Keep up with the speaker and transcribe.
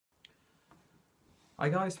Hi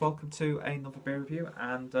guys, welcome to another beer review,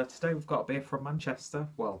 and today we've got a beer from Manchester,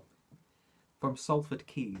 well, from Salford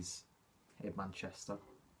Quays in Manchester.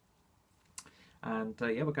 And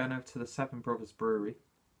yeah, we're going over to the Bro7hers Brewery,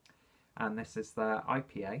 and this is their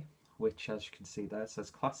IPA, which as you can see there says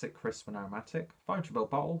Classic Crisp and Aromatic, 500ml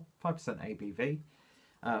bottle, 5% ABV.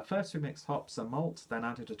 First we mixed hops and malt, then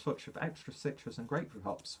added a touch of extra citrus and grapefruit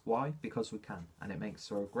hops. Why? Because we can, and it makes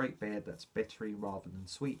for a great beer that's bittery rather than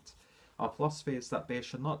sweet. Our philosophy is that beer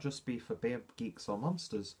should not just be for beer geeks or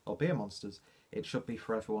monsters, or beer monsters, it should be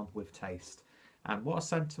for everyone with taste. And what a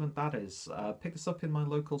sentiment that is. Pick this up in my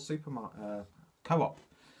local supermarket, co-op,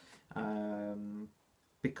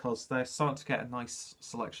 because they're starting to get a nice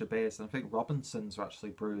selection of beers, and I think Robinson's are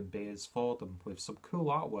actually brewing beers for them with some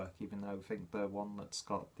cool artwork, even though I think the one that's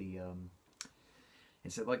got the,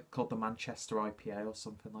 is it like called the Manchester IPA or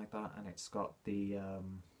something like that, and it's got the,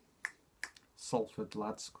 Salford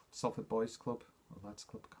Boys Club, or Lads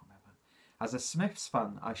Club, I can't remember. As a Smiths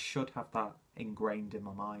fan, I should have that ingrained in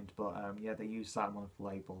my mind, but yeah, they use that on one of the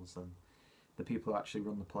labels, and the people who actually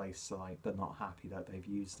run the place, so like, they're not happy that they've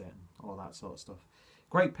used it and all that sort of stuff.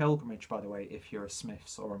 Great pilgrimage, by the way, if you're a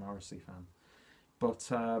Smiths or a Morrissey fan.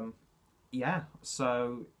 But yeah,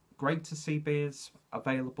 so great to see beers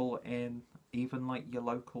available in even like your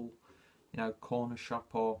local, corner shop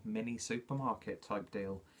or mini supermarket type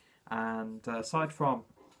deal. And aside from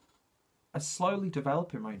a slowly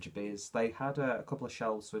developing range of beers, they had a couple of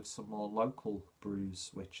shelves with some more local brews,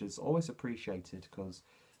 which is always appreciated because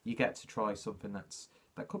you get to try something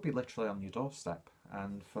that could be literally on your doorstep,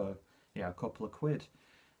 and for a couple of quid,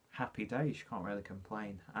 happy days. You can't really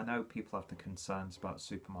complain. I know people have the concerns about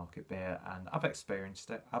supermarket beer, and I've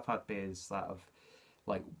experienced it. I've had beers that have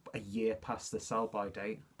like a year past the sell-by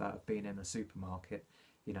date that have been in the supermarket.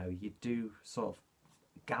 You do sort of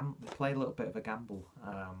play a little bit of a gamble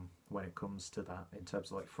when it comes to that, in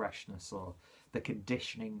terms of like freshness or the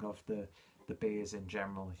conditioning of the beers in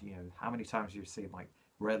general. How many times you've seen like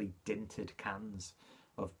really dinted cans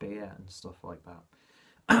of beer and stuff like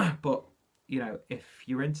that. But if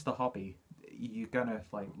you're into the hobby, you're gonna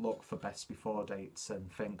like look for best before dates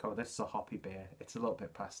and think, oh, this is a hoppy beer, it's a little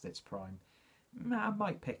bit past its prime, I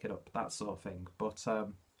might pick it up, that sort of thing. But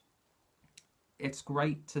it's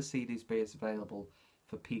great to see these beers available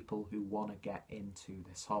for people who want to get into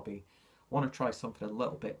this hobby, want to try something a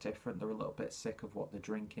little bit different. They're a little bit sick of what they're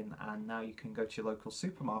drinking, and now you can go to your local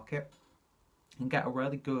supermarket and get a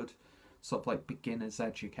really good sort of like beginner's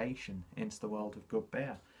education into the world of good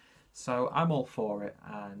beer. So I'm all for it,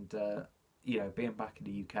 and being back in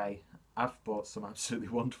the UK, I've bought some absolutely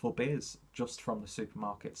wonderful beers just from the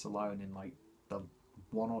supermarkets alone in like the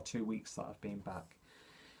 1 or 2 weeks that I've been back.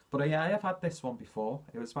 But yeah, I have had this one before.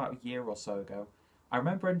 It was about a year or so ago. I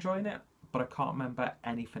remember enjoying it, but I can't remember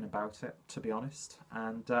anything about it, to be honest.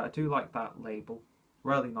 And I do like that label.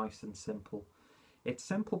 Really nice and simple. It's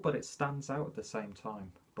simple, but it stands out at the same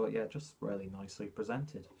time. But yeah, just really nicely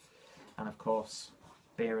presented. And of course,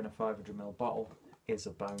 beer in a 500ml bottle is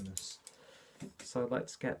a bonus. So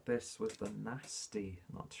let's get this with the nasty.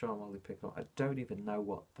 Not sure I'll really pick up. I don't even know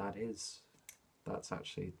what that is. That's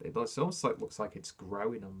actually, it almost looks like it's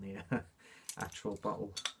growing on the actual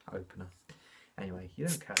bottle opener. Anyway, you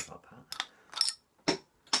don't care about that.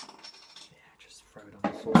 Yeah, just throw it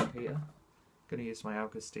on the floor here. Gonna use my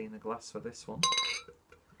Augustiner glass for this one.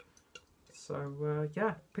 So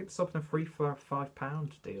yeah, picked this up in a 3 for £5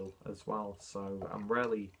 deal as well. So I'm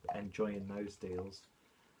really enjoying those deals.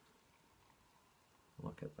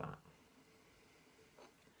 Look at that.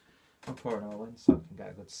 I'm pouring all in so I can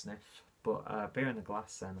get a good sniff. But beer in the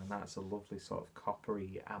glass then, and that's a lovely sort of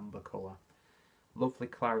coppery amber colour. Lovely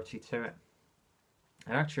clarity to it.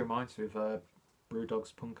 It actually reminds me of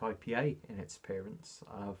Brewdog's Punk IPA in its appearance,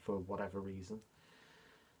 for whatever reason.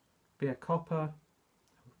 But yeah, copper,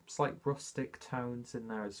 slight rustic tones in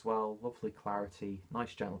there as well, lovely clarity,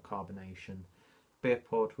 nice gentle carbonation. Beer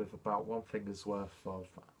poured with about 1 finger's worth of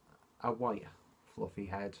a white fluffy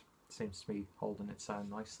head. Seems to be holding its own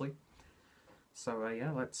nicely. So yeah,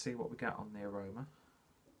 let's see what we get on the aroma.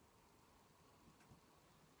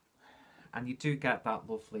 And you do get that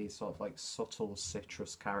lovely sort of like subtle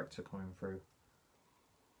citrus character coming through.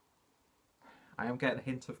 I am getting a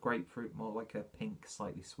hint of grapefruit, more like a pink,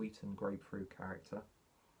 slightly sweetened grapefruit character.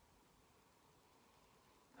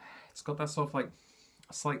 It's got that sort of like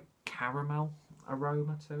a slight caramel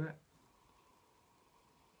aroma to it.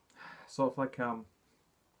 Sort of like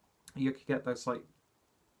you could get those like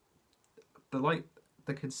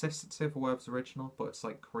the consistency of a Werther's Original, but it's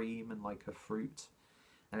like cream and like a fruit.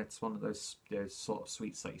 And it's one of those sort of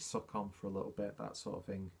sweets that you suck on for a little bit, that sort of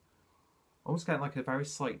thing. Almost getting like a very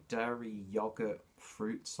slight dairy yogurt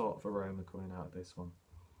fruit sort of aroma coming out of this one.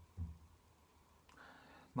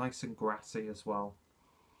 Nice and grassy as well.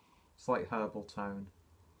 Slight herbal tone.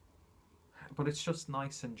 But it's just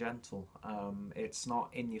nice and gentle. It's not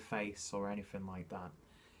in your face or anything like that.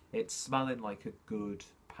 It's smelling like a good,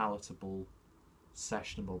 palatable,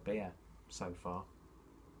 sessionable beer so far.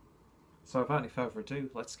 So without any further ado,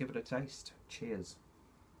 let's give it a taste. Cheers.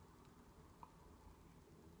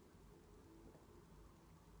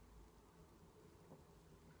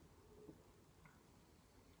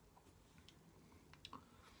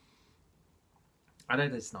 And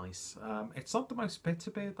it is nice. It's not the most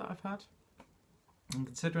bitter beer that I've had. And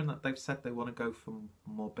considering that they've said they want to go for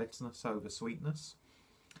more bitterness over sweetness,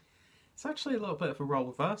 it's actually a little bit of a role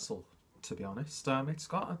reversal, to be honest. It's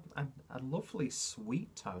got a lovely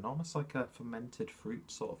sweet tone, almost like a fermented fruit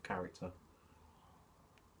sort of character.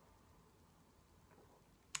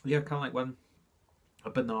 Yeah, kind of like when a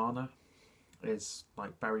banana is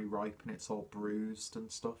like very ripe and it's all bruised and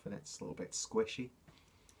stuff and it's a little bit squishy.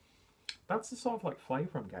 That's the sort of like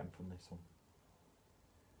flavour I'm getting from this one.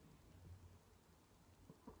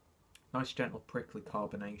 Nice gentle prickly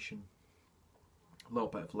carbonation. A little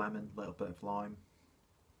bit of lemon, a little bit of lime.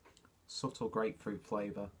 Subtle grapefruit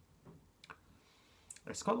flavour.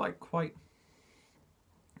 It's got like quite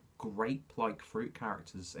grape-like fruit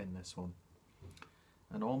characters in this one.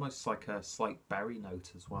 And almost like a slight berry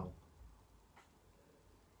note as well.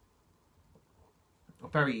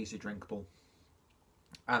 Very easy drinkable.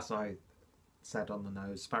 As I said on the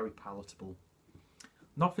nose, very palatable.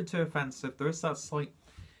 Nothing too offensive. There is that slight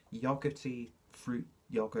yogurty fruit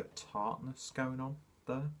yogurt tartness going on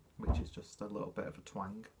there, which is just a little bit of a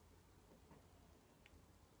twang.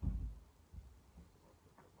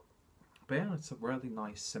 But yeah, it's a really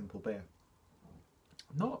nice simple beer.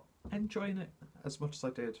 Not enjoying it as much as I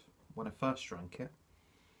did when I first drank it,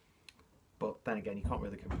 but then again you can't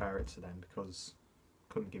really compare it to them because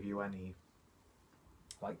I couldn't give you any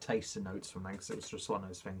like tasting notes from them because it was just one of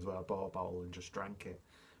those things where I bought a bottle and just drank it,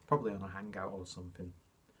 probably on a hangout or something.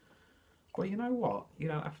 But you know what,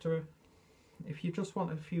 if you just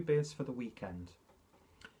want a few beers for the weekend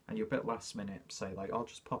and you're a bit last minute, say like I'll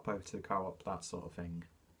just pop over to the co-op, that sort of thing,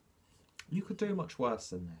 you could do much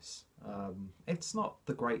worse than this. It's not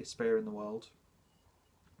the greatest beer in the world,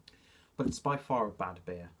 but it's by far a bad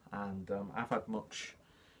beer, and I've had much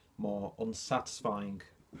more unsatisfying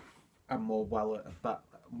and more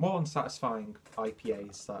unsatisfying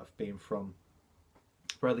IPAs that have been from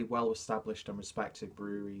really well established and respected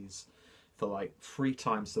breweries for like 3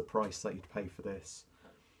 times the price that you'd pay for this.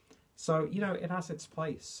 So it has its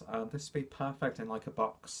place. This would be perfect in like a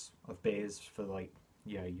box of beers for like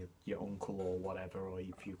your uncle or whatever, or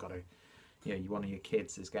if you've got one of your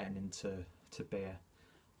kids is getting into beer.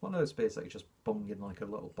 One of those beers that you just bung in like a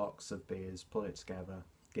little box of beers, put it together,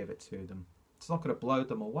 give it to them. It's not going to blow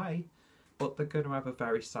them away, but they're going to have a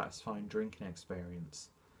very satisfying drinking experience.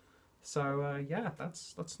 So yeah,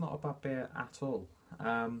 that's not a bad beer at all.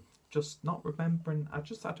 Just not remembering. I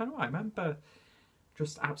don't know. I remember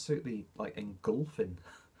just absolutely like engulfing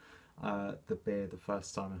the beer the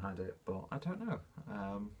first time I had it, but I don't know.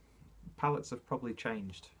 Palates have probably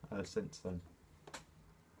changed since then.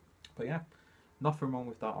 But yeah, nothing wrong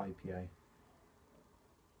with that IPA.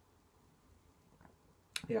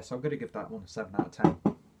 Yeah, so I'm going to give that one a 7 out of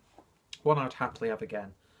 10. One I'd happily have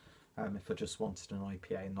again if I just wanted an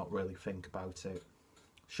IPA and not really think about it.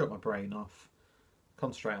 Shut my brain off,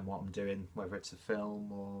 concentrate on what I'm doing, whether it's a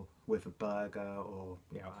film or with a burger or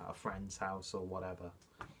at a friend's house or whatever.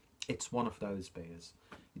 It's one of those beers.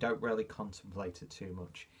 You don't really contemplate it too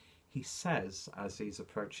much. He says as he's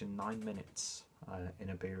approaching 9 minutes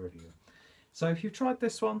in a beer review. So if you've tried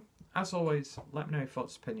this one, as always, let me know your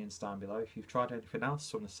thoughts and opinions down below. If you've tried anything else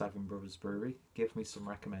from the 7 Brothers Brewery, give me some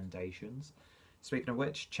recommendations. Speaking of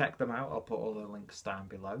which, check them out. I'll put all the links down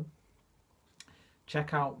below.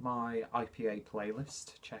 Check out my IPA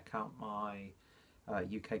playlist. Check out my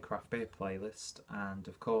UK craft beer playlist. And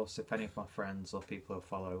of course, if any of my friends or people who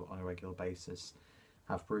follow on a regular basis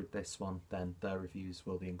have brewed this one, then their reviews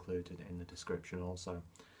will be included in the description also.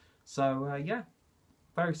 So yeah,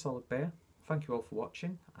 very solid beer. Thank you all for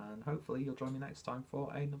watching, and hopefully you'll join me next time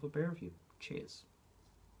for another beer review. Cheers.